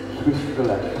 Switch to the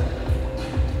left.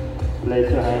 Place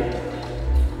your hand.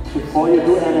 Before you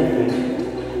do anything,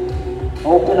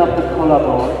 open up the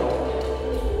collarbone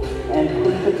and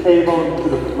push the tailbone to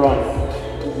the front.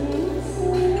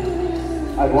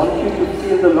 I want you to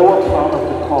feel the lower part of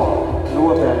the core,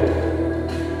 lower belly.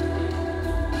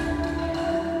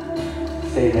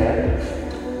 Stay there.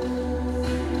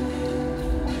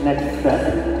 Next step.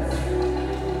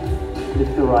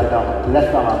 Lift the right arm,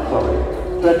 left arm up, sorry.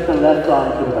 Stretch the left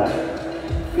arm to the back.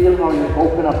 Feel how you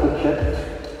open up the chest.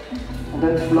 And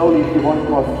then slowly, if you want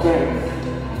more strength,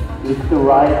 lift the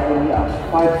right knee up,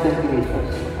 5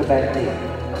 centimeters, the back knee.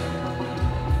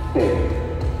 Okay,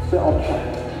 it's the option.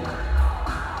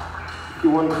 If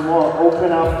you want more,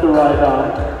 open up the right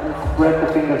arm and spread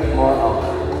the fingers more out.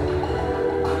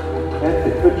 That's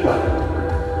it, good job.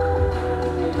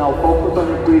 Now focus on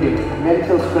your breathing,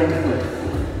 mental strengthness.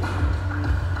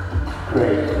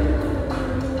 Great.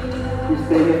 You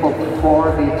stay here for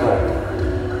 4 deep breaths.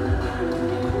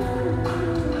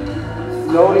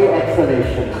 Slowly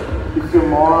exhalation. Gives you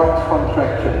more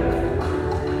contraction.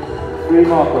 3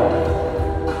 more breaths.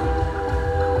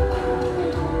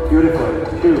 Beautiful.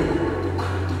 2.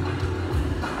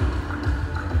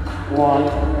 1.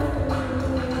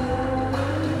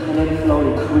 And then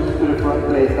slowly twist to the front,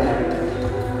 place the hands.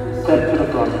 Step to the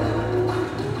front.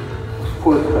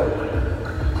 Full stretch.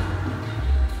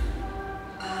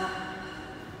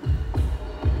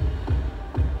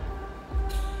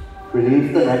 Release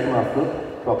the neck muscle.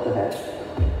 Drop the head.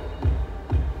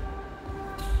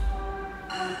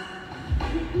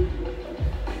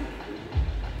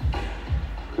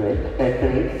 Great. Bend the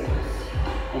knees.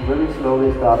 And very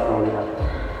slowly start rolling up.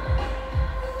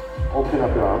 Open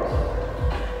up your arms.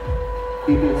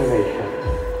 Deep inhalation.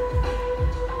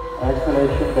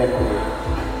 Exhalation, bend the knees.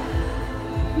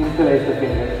 Interlace the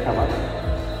fingers, come up.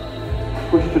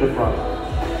 Push to the front.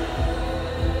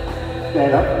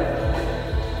 Stand up.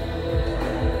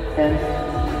 Hands.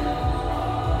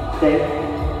 Stay.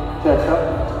 Chest up.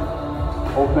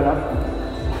 Open up.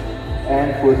 And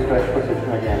full stretch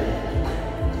position again.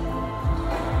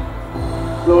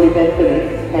 Slowly bend the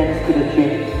knees, hands to the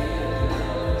chin.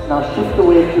 Now shift the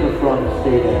weight to the front,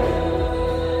 stay there.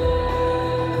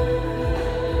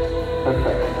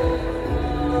 Perfect.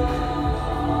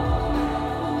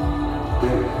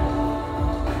 Good.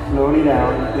 Slowly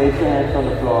down, place your hands on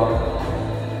the floor.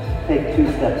 Take 2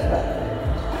 steps back.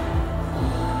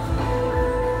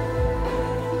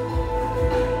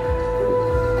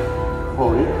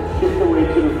 Hold it. Shift the weight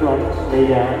to the front, stay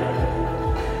down.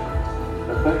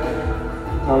 Perfect.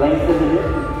 Now lengthen the hip.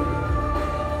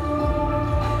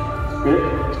 Good.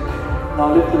 Now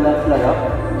lift the left leg up.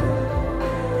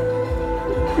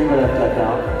 Bring the left leg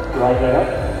down. Right leg up.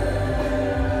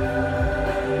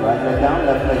 Right leg down,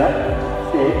 left leg up.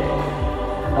 Stay.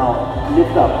 Now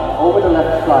lift up over the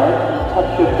left side and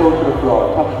touch your toe to the floor.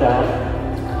 Touch down.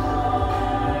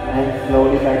 And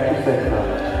slowly back to center.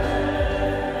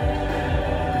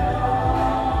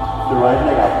 The right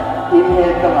leg up.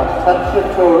 Inhale, come up. Touch your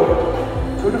toe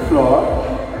to the floor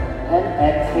and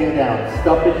exhale down.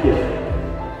 Stop it here.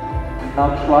 Now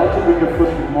try to bring the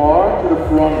foot more to the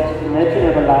front. Imagine you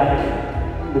have a line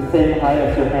the same height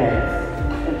as your hands.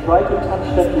 And try to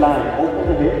touch that line. Open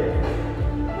the hip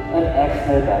and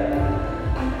exhale back.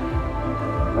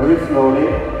 Very slowly.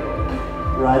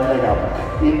 Right leg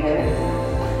up. Inhale.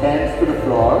 Hands to the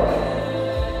floor.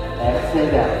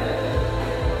 Exhale down.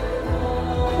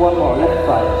 One more. Left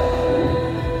side.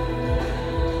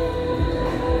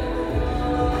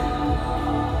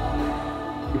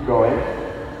 Keep going.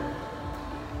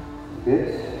 Good.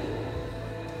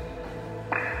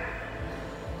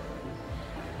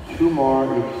 2 more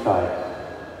each side.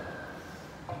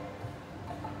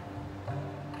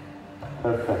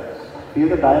 Perfect. Feel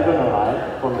the diagonal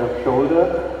line from your shoulder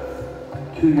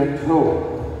to your toe.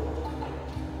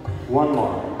 One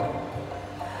more.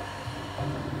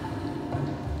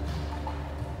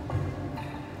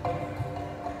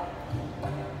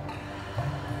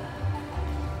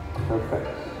 Perfect.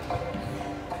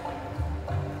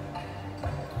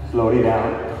 Slowly down.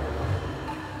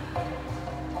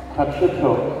 Touch the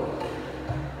toe.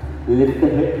 Lift the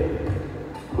hip.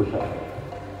 Push up.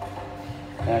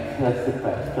 Exhale, sit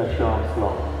back. Stretch your arms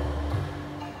long.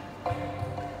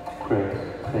 Great.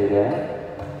 Stay there.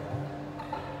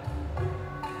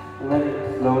 And then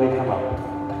slowly come up.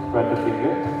 Spread the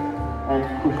fingers and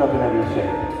push up in a V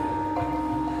shape.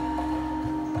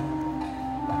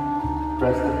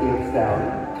 Press the heels down.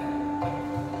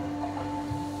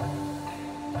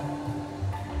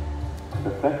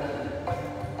 Perfect.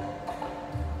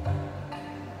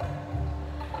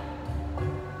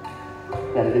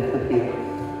 Then lift the heels.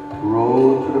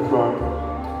 Roll to the front.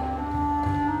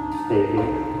 Stay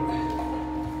here.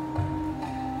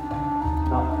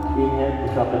 Now inhale,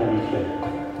 push up in a V shape.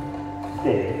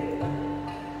 Stay.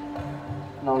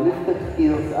 Now lift the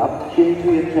heels up, chin to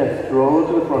your chest. Roll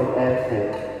to the front.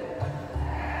 Exhale.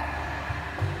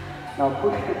 Now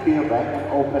push the heel back and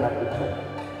open up the chest.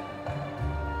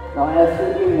 Now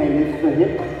as you inhale, lift the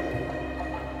hip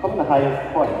from the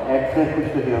highest point. Exhale, push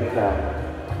the heels down.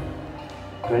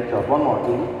 Great job. One more.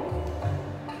 In.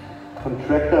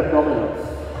 Contract the abdominals.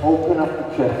 Open up the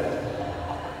chest.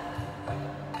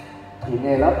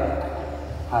 Inhale up,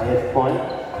 highest point,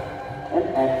 and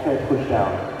exhale, push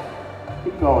down.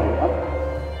 Keep going up.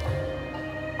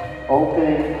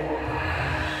 Opening.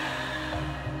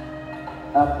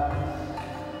 Up.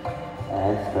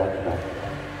 And stretch back.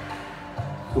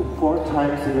 So 4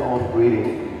 times in your own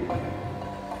breathing.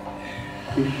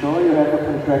 Be sure you have a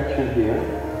contraction here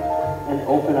and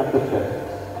open up the chest.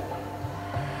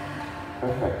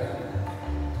 Perfect.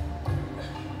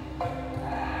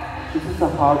 This is a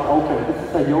hard open. This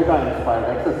is a yoga inspired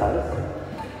exercise.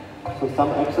 So some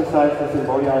exercises in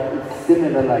BodyART is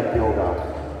similar like yoga.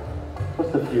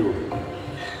 Just a few.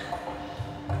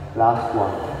 Last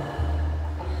one.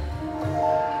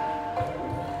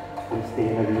 And stay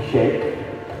in a V shape.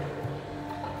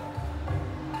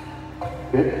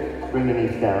 Good. Bring the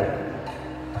knees down.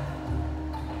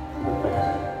 Perfect.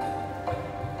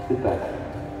 Sit back.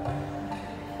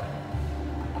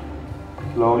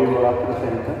 Slowly roll up to the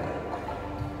center.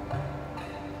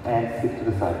 And sit to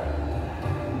the side.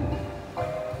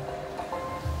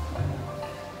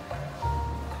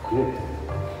 Good.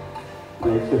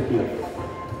 Raise your heels.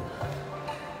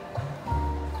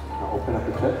 Now open up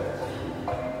the chest.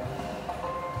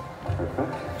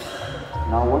 Perfect.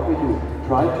 Now what we do,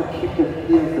 try to keep the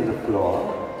heels in the floor.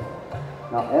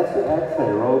 Now as you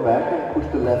exhale, roll back and push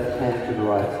the left hand to the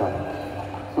right side.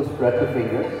 So spread the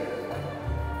fingers.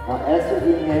 Now as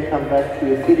you inhale, come back to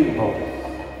your sitting pose.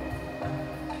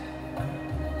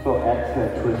 So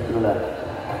exhale, twist to the left.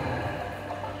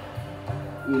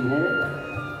 Inhale,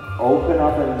 open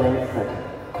up and lengthen.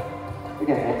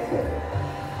 Again, exhale.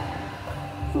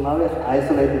 So now we have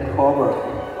isolated core work.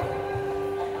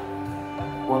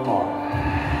 One more.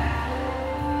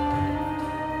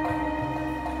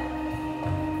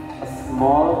 A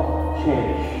small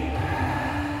change.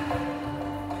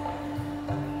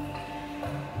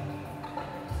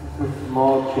 This is a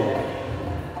small change.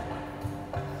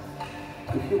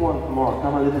 If you want more,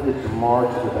 come a little bit more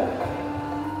to the back.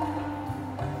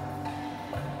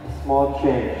 A small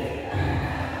change.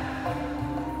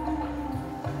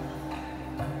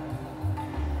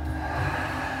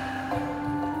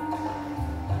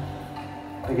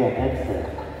 Again, exhale.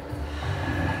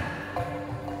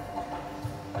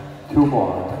 2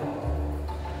 more.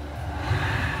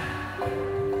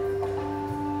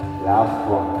 Last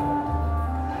one.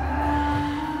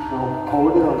 Now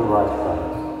hold it on the right side.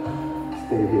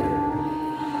 Stay here.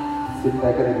 Sit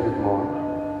back a little bit more.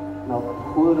 Now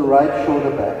pull the right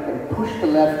shoulder back and push the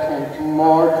left hand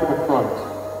more to the front.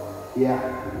 Yeah.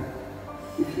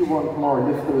 If you want more,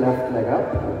 lift the left leg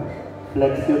up,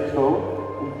 flex your toe,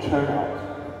 and turn out.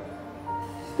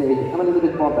 Stay here. Come a little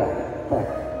bit more back. Back.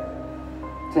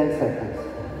 10 seconds.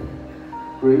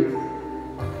 Breathe.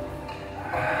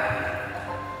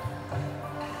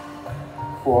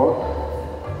 4,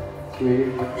 3,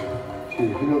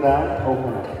 2. Heel down.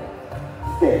 Open up.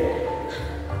 Stay.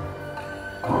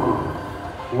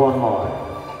 1 more.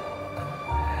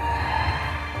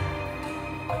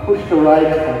 Push the right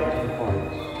hand to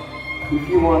forward. If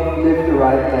you want, lift the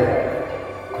right leg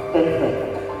up. 10 seconds.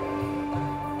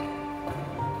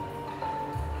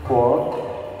 4,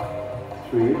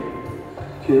 3,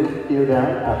 2, heel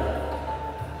down, up.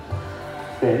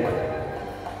 Stay.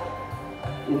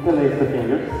 Interlace the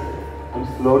fingers and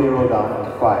slowly roll down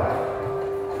on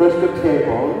 5. First the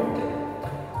tailbone,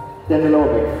 then the lower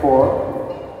back. 4,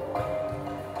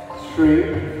 3,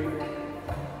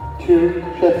 2,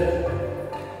 chest,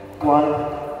 1,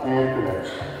 and relax.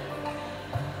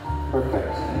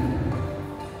 Perfect.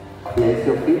 Place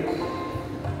your feet.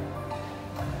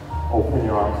 Open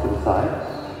your arms to the sides.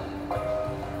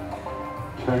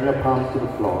 Turn your palms to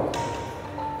the floor.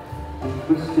 And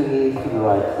twist your knees to the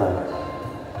right side.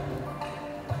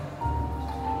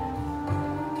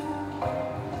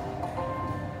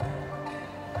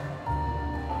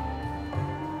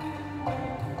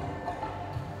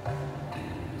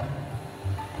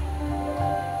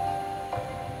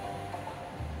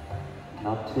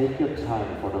 Now take your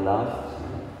time for the last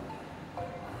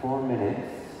 4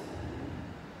 minutes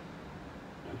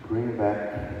to bring back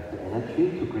the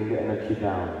energy, to bring the energy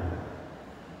down.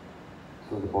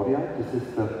 So in the body art, this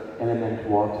is the element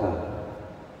water,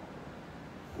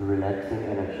 the relaxing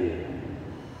energy.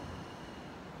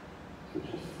 So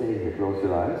just stay here, close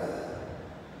your eyes.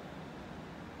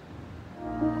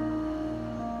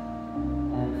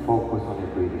 And focus on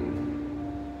your breathing.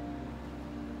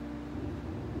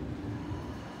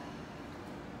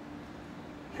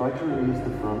 Try to release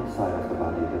the front side of the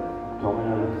body, the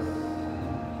abdominals.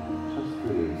 Just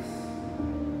release.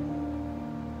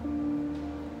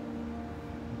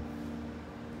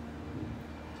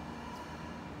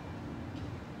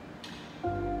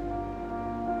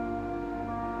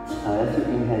 Now as you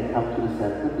inhale, come to the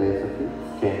center, place your feet,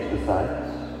 change the sides.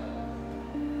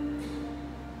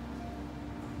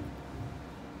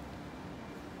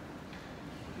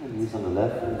 And knees on the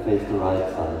left and face the right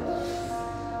side.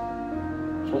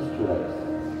 Just relax.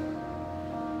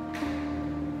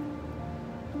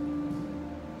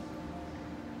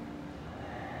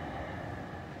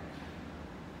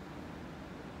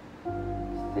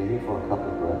 Stay here for a couple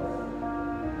of breaths.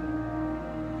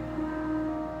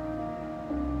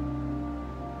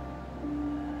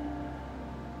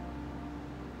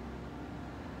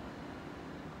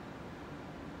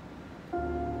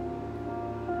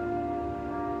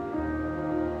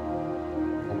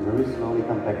 And very slowly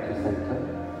come back to center.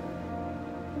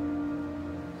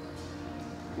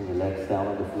 Bring your legs down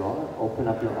on the floor, open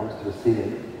up your arms to the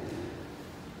ceiling.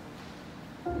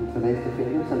 Interlace the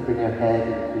fingers and bring your head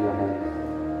into your hands.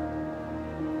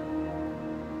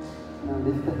 Now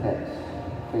lift the head,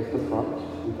 face the front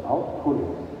without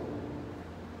pulling.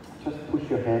 Just push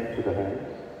your head to the hands.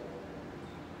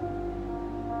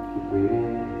 Keep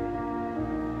breathing.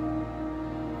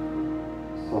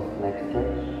 Soft neck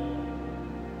stretch.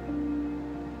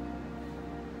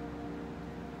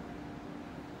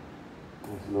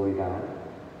 Slowly down.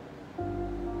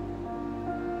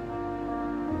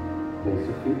 Place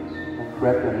your feet and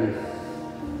grab your knees.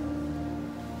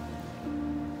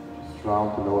 Just round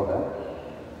the lower back.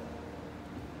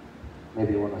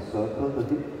 Maybe you want to circle the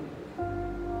hip.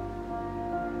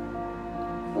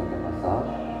 It's like a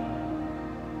massage.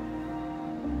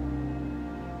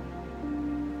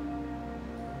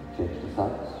 Change the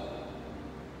sides.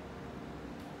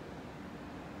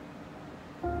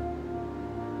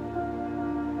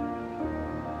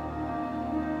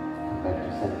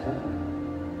 Center.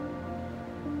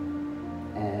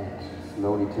 And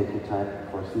slowly take your time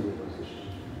for a seated position.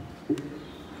 Feet.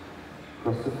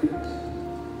 Cross the feet.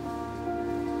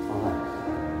 Alright.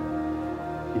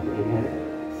 Keep inhaling.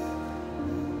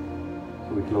 So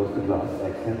we close the glass.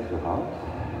 Exhale to the heart.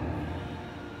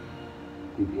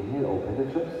 Deep inhale, open the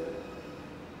chest.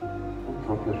 And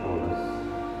drop your shoulders.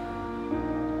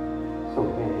 So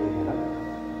again, inhale up.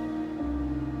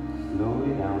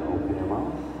 Slowly down, open your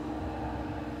mouth.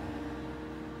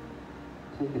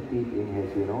 Take a deep inhale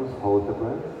through your nose, hold the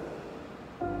breath.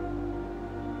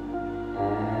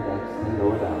 And exhale,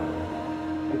 lower down.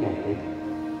 Again,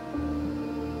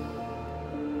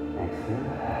 exhale.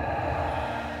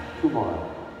 2 more.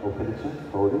 Open the chest,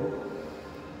 hold it.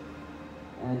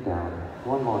 And down.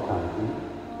 1 more time.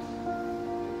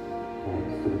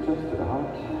 Hands to the chest, to the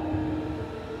heart.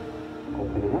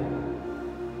 Opening up.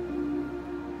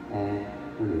 And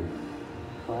release.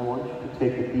 So I want you to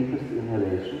take the deepest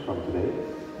inhalation from today.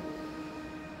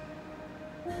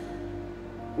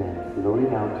 Then slowly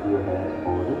down to your head,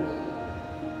 hold it.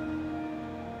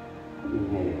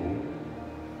 Inhaling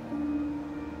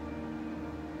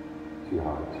to your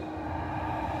heart.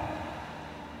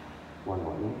 1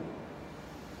 more in.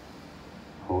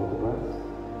 Hold the breath.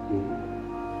 In.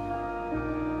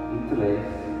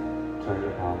 Interlace. Turn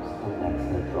your palms and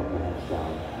exhale. Drop your hands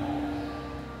down.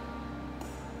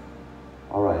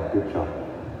 All right, good job.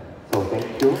 So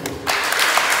thank you.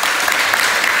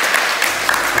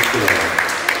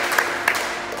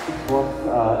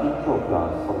 intro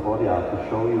class for body art to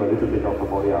show you a little bit of the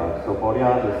body art. So body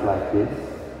art is like this.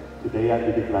 Today I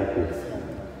did it like this.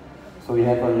 So we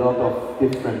have a lot of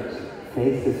different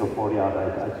phases of body art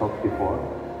I talked before.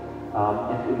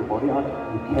 And in the body art,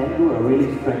 you can do a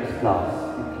really strength class.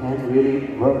 You can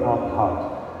really work out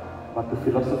hard. But the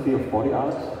philosophy of body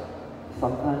art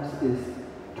sometimes is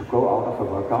to go out of a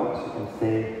workout and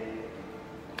say,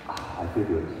 I feel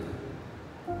good.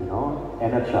 You know,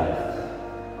 energized,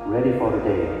 ready for the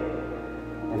day.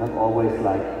 And I'm always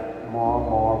like,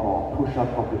 more,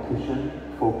 push-up competition,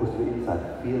 focus to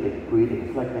inside, feeling, breathing,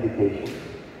 it's like meditation.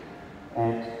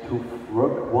 And to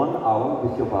work 1 hour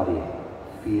with your body,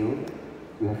 feel,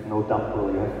 you have no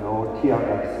dumbbell, you have no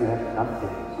TRX, you have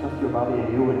nothing, it's just your body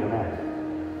and you and your mat.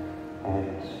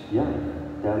 And yeah,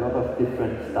 there are a lot of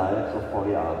different styles of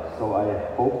body art, so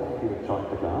I hope you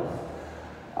enjoyed the class.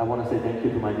 I want to say thank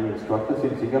you to my new instructors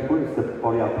in Singapore. It's the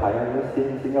BodyART Pioneers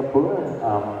in Singapore,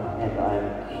 and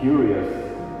I'm curious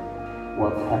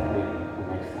what's happening the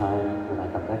next time when I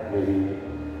come back. Maybe,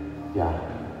 yeah,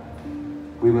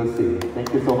 we will see.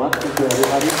 Thank you so much. Thank you,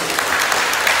 everybody.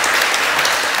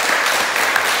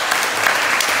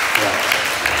 Yeah.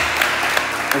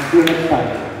 And see you next time.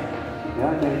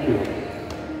 Yeah, thank you.